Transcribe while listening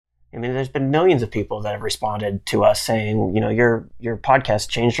I mean, there's been millions of people that have responded to us saying, your podcast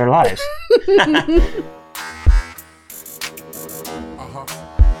changed our lives.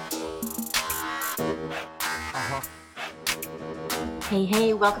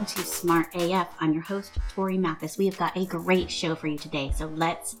 Hey, welcome to Smart AF. I'm your host, Tori Mathis. We have got a great show for you today, so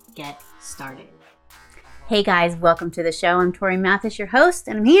let's get started. Hey guys, welcome to the show. I'm Tori Mathis, your host,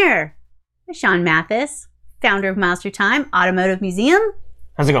 and I'm here with Sean Mathis, founder of Miles Through Time Automotive Museum.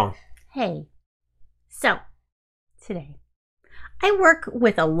 How's it going? Hey. So, today, I work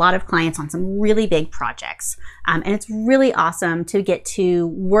with a lot of clients on some really big projects, and it's really awesome to get to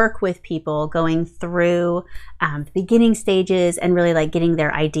work with people going through the beginning stages and really like getting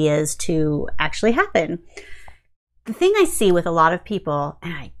their ideas to actually happen. The thing I see with a lot of people,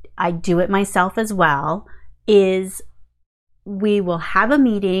 and I do it myself as well, is we will have a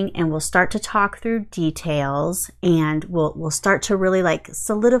meeting and we'll start to talk through details and we'll start to really like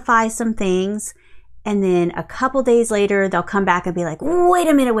solidify some things. And then a couple days later, they'll come back and be like, wait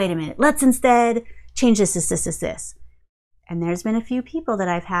a minute. Let's instead change this. And there's been a few people that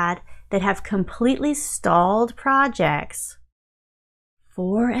I've had that have completely stalled projects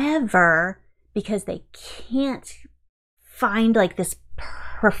forever because they can't find like this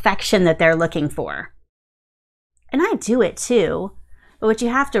perfection that they're looking for. And I do it too. But what you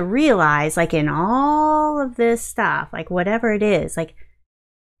have to realize, like in all of this stuff, like whatever it is, like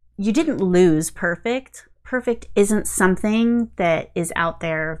you didn't lose perfect. Perfect isn't something that is out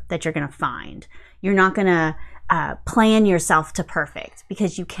there that you're going to find. You're not going to plan yourself to perfect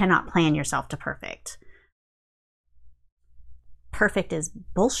because you cannot plan yourself to perfect. Perfect is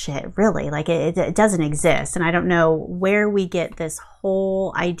bullshit, really. Like it doesn't exist. And I don't know where we get this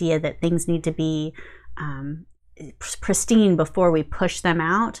whole idea that things need to be pristine before we push them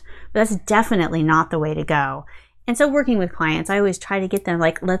out. But that's definitely not the way to go. And so working with clients, I always try to get them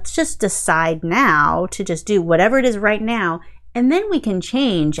like, let's just decide now to just do whatever it is right now. And then we can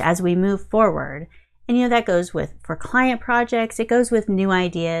change as we move forward. And that goes for client projects. It goes with new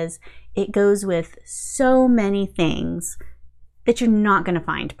ideas. It goes with so many things that you're not going to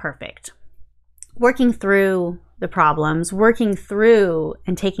find perfect. Working through the problems, working through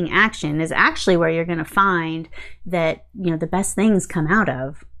and taking action is actually where you're going to find that, the best things come out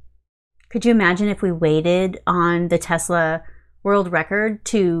of. Could you imagine if we waited on the Tesla world record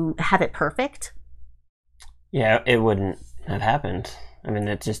to have it perfect? Yeah, it wouldn't have happened. I mean,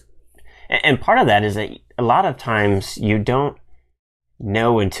 and part of that is that a lot of times you don't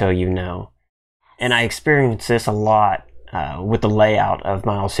know until you know. And I experience this a lot with the layout of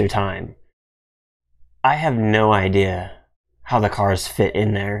Miles Through Time. I have no idea how the cars fit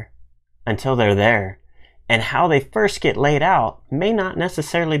in there until they're there. And how they first get laid out may not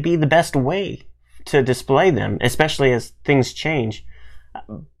necessarily be the best way to display them, especially as things change.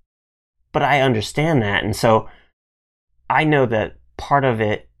 But I understand that. And so I know that part of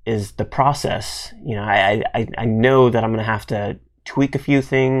it is the process. I know that I'm going to have to tweak a few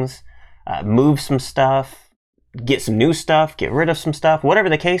things, move some stuff, get some new stuff, get rid of some stuff, whatever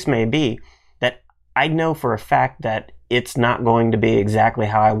the case may be, that I know for a fact that it's not going to be exactly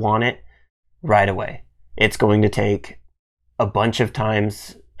how I want it right away. It's going to take a bunch of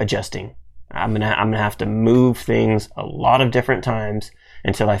times adjusting. I'm gonna have to move things a lot of different times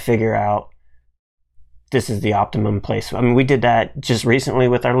until I figure out this is the optimum place. I mean, we did that just recently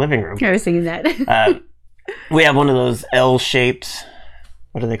with our living room. I was thinking that. We have one of those L-shaped,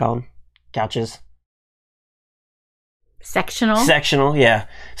 what are they called? Couches? Sectional, yeah.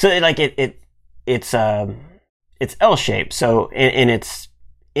 So it's L-shaped. So and it's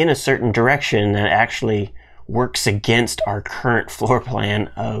in a certain direction that actually works against our current floor plan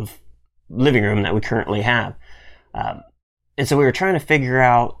of living room that we currently have. And so we were trying to figure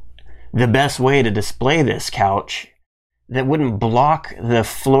out the best way to display this couch that wouldn't block the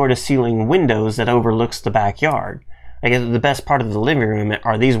floor to ceiling windows that overlooks the backyard. Like the best part of the living room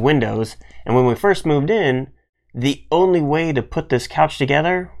are these windows. And when we first moved in, the only way to put this couch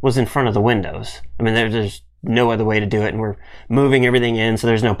together was in front of the windows. I mean, there's no other way to do it, and we're moving everything in, so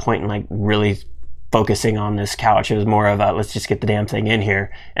there's no point in like really focusing on this couch. It was more of a let's just get the damn thing in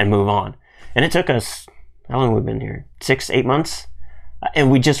here and move on. And it took us, how long have we been here? 6-8 months? And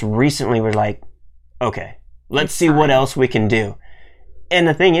we just recently were like, okay, let's see what else we can do. And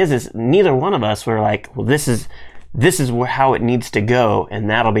the thing is neither one of us were like, well, this is how it needs to go, and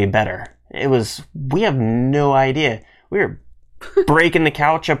that'll be better. We have no idea. We were breaking the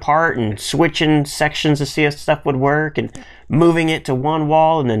couch apart and switching sections to see if stuff would work and moving it to one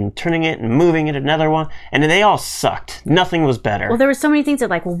wall and then turning it and moving it to another one. And they all sucked. Nothing was better. Well, there were so many things that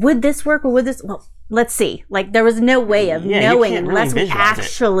like, well, would this work or would this? Well, let's see. Like, there was no way of knowing unless we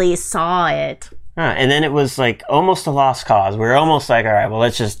actually saw it. And then it was like almost a lost cause. We were almost like, all right, well,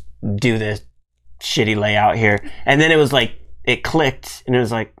 let's just do this shitty layout here. And then it was like, it clicked and it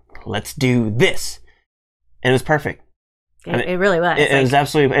was like, let's do this. And it was perfect. It really was. It was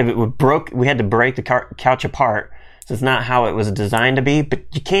absolutely, it broke. We had to break the couch apart. So it's not how it was designed to be, but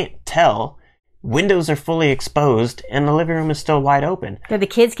you can't tell. Windows are fully exposed and the living room is still wide open. So the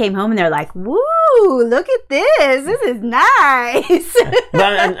kids came home and they're like, woo, look at this. This is nice.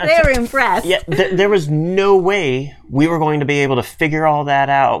 They were impressed. Yeah, there was no way we were going to be able to figure all that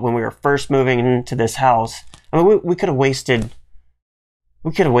out when we were first moving into this house. I mean, we could have wasted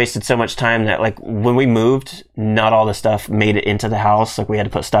so much time that, like, when we moved, not all the stuff made it into the house. Like, we had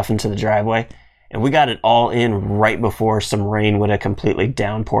to put stuff into the driveway. And we got it all in right before some rain would have completely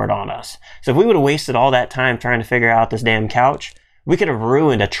downpoured on us. So if we would have wasted all that time trying to figure out this damn couch, we could have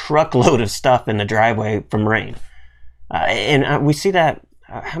ruined a truckload of stuff in the driveway from rain. We see that,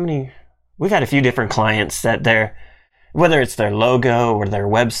 we've had a few different clients that whether it's their logo or their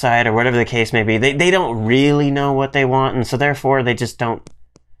website or whatever the case may be, they don't really know what they want, and so therefore they just don't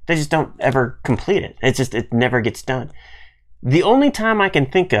ever complete it. It never gets done. The only time I can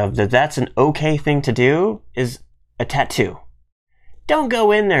think of that's an okay thing to do is a tattoo. Don't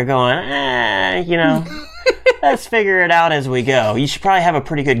go in there going, let's figure it out as we go. You should probably have a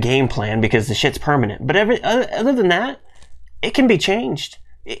pretty good game plan because the shit's permanent. But other than that, it can be changed.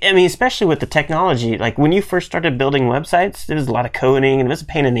 I mean, especially with the technology, like when you first started building websites, there was a lot of coding and it was a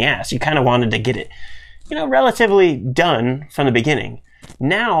pain in the ass. You kind of wanted to get it, relatively done from the beginning.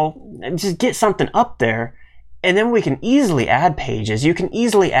 Now, just get something up there and then we can easily add pages. You can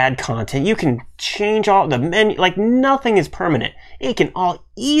easily add content. You can change all the menu. Like, nothing is permanent. It can all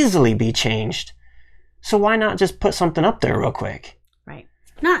easily be changed. So why not just put something up there real quick? Right.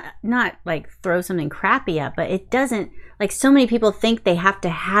 Not like throw something crappy up, but it doesn't, like, so many people think they have to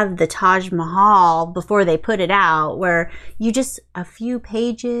have the Taj Mahal before they put it out, where you just a few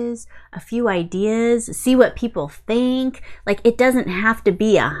pages, a few ideas, see what people think. Like, it doesn't have to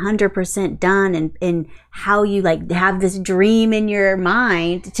be 100% done in how you like have this dream in your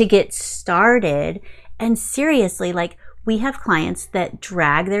mind to get started. And seriously, like, we have clients that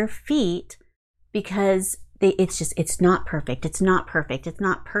drag their feet because it's not perfect. It's not perfect. It's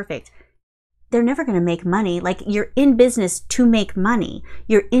not perfect. They're never going to make money. Like, you're in business to make money.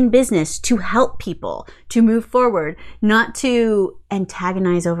 You're in business to help people, to move forward, not to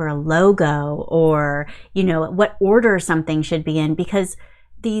antagonize over a logo or, what order something should be in, because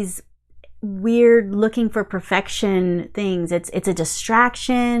these weird looking for perfection things, it's a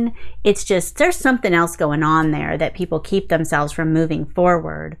distraction. It's just, there's something else going on there that people keep themselves from moving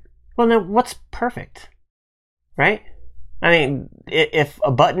forward. Well, now, what's perfect? Right? I mean, if a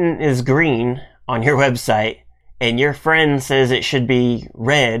button is green on your website and your friend says it should be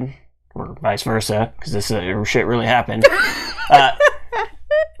red, or vice versa, because this shit really happened,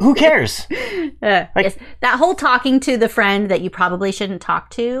 who cares? Yes, that whole talking to the friend that you probably shouldn't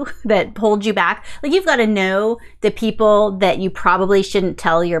talk to, that holds you back. Like, you've got to know the people that you probably shouldn't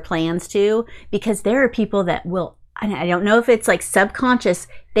tell your plans to, because there are people that will, and I don't know if it's like subconscious,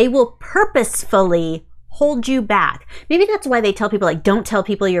 they will purposefully hold you back. Maybe that's why they tell people, like, don't tell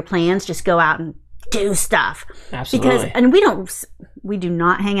people your plans, just go out and do stuff. Absolutely. Because, and we do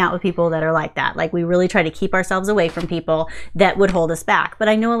not hang out with people that are like that. Like, we really try to keep ourselves away from people that would hold us back. But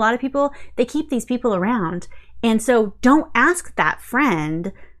I know a lot of people, they keep these people around. And so don't ask that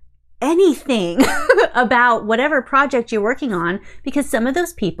friend anything about whatever project you're working on, because some of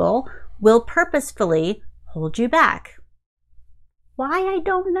those people will purposefully hold you back. Why? I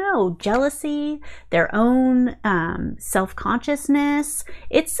don't know. Jealousy, their own self-consciousness.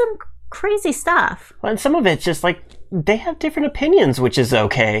 It's some crazy stuff. Well, and some of it's just like they have different opinions, which is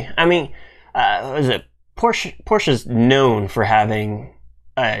okay. I mean, Porsche's known for having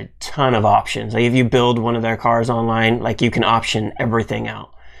a ton of options. Like, if you build one of their cars online, like, you can option everything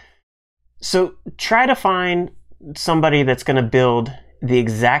out. So try to find somebody that's going to build the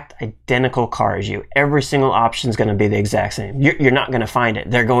exact identical car as you. Every single option is going to be the exact same. You're not going to find it.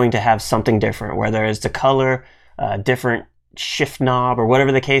 They're going to have something different, whether it's the color, different shift knob, or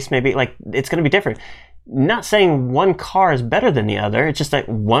whatever the case may be. Like, it's going to be different. Not saying one car is better than the other. It's just that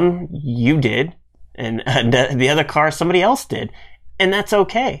one you did and the other car somebody else did. And that's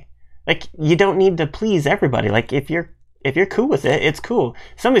okay. Like, you don't need to please everybody. Like, if you're if you're cool with it, it's cool.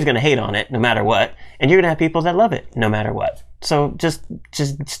 Somebody's going to hate on it no matter what, and you're going to have people that love it no matter what. So just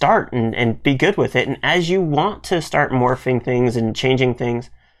start and be good with it. And as you want to start morphing things and changing things,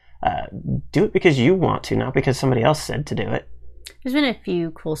 do it because you want to, not because somebody else said to do it. There's been a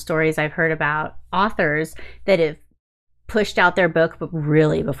few cool stories I've heard about authors that have pushed out their book, but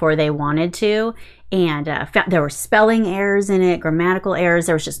really before they wanted to, and there were spelling errors in it, grammatical errors.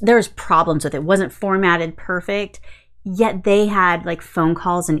 There was problems with it. It wasn't formatted perfect. Yet they had like phone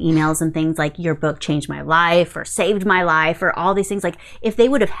calls and emails and things like, your book changed my life or saved my life or all these things. Like if they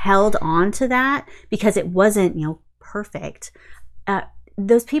would have held on to that because it wasn't, perfect,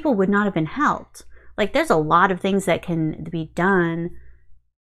 those people would not have been helped. Like there's a lot of things that can be done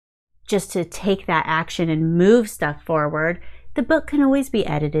just to take that action and move stuff forward. The book can always be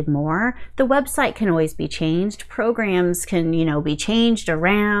edited more. The website can always be changed. Programs can, be changed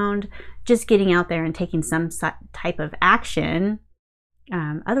around. Just getting out there and taking some type of action.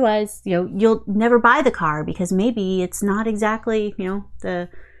 Otherwise, you'll never buy the car because maybe it's not exactly, the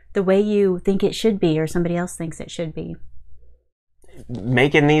way you think it should be or somebody else thinks it should be.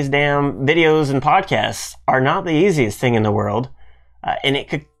 Making these damn videos and podcasts are not the easiest thing in the world. And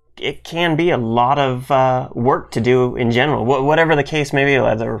it can be a lot of work to do in general. Whatever the case may be,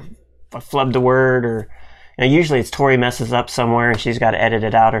 whether I flubbed a word or usually it's Tori messes up somewhere and she's got to edit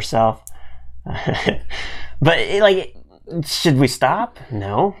it out herself. But should we stop?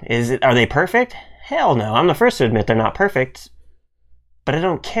 No. Are they perfect? Hell no. I'm the first to admit they're not perfect, but I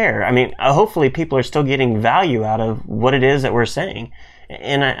don't care. I mean, hopefully people are still getting value out of what it is that we're saying.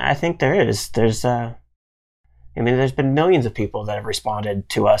 And I think there is. There's been millions of people that have responded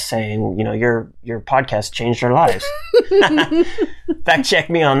to us saying, your podcast changed our lives. Fact check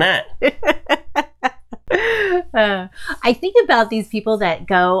me on that. I think about these people that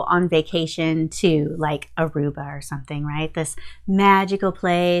go on vacation to like Aruba or something, right? This magical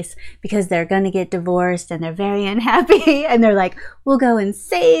place because they're going to get divorced and they're very unhappy. And they're like, we'll go and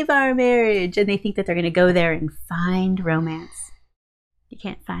save our marriage. And they think that they're going to go there and find romance. You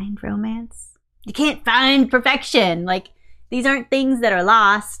can't find romance. You can't find perfection. Like, these aren't things that are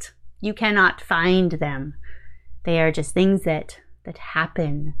lost. You cannot find them. They are just things that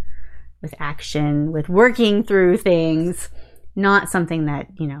happen with action, with working through things, not something that,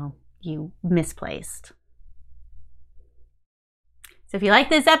 you misplaced. So if you like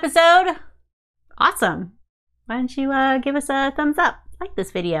this episode, awesome. Why don't you give us a thumbs up, like this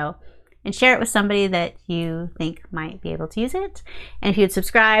video, and share it with somebody that you think might be able to use it. And if you'd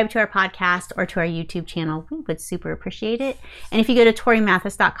subscribe to our podcast or to our YouTube channel, we would super appreciate it. And if you go to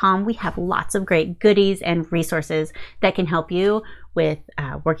torimathis.com, we have lots of great goodies and resources that can help you with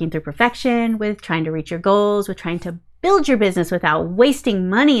working through perfection, with trying to reach your goals, with trying to build your business without wasting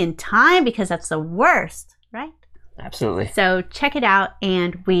money and time, because that's the worst, right? Absolutely. So check it out,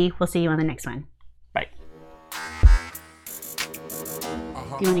 and we will see you on the next one. Bye.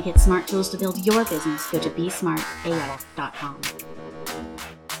 If you want to get smart tools to build your business, go to besmartao.com.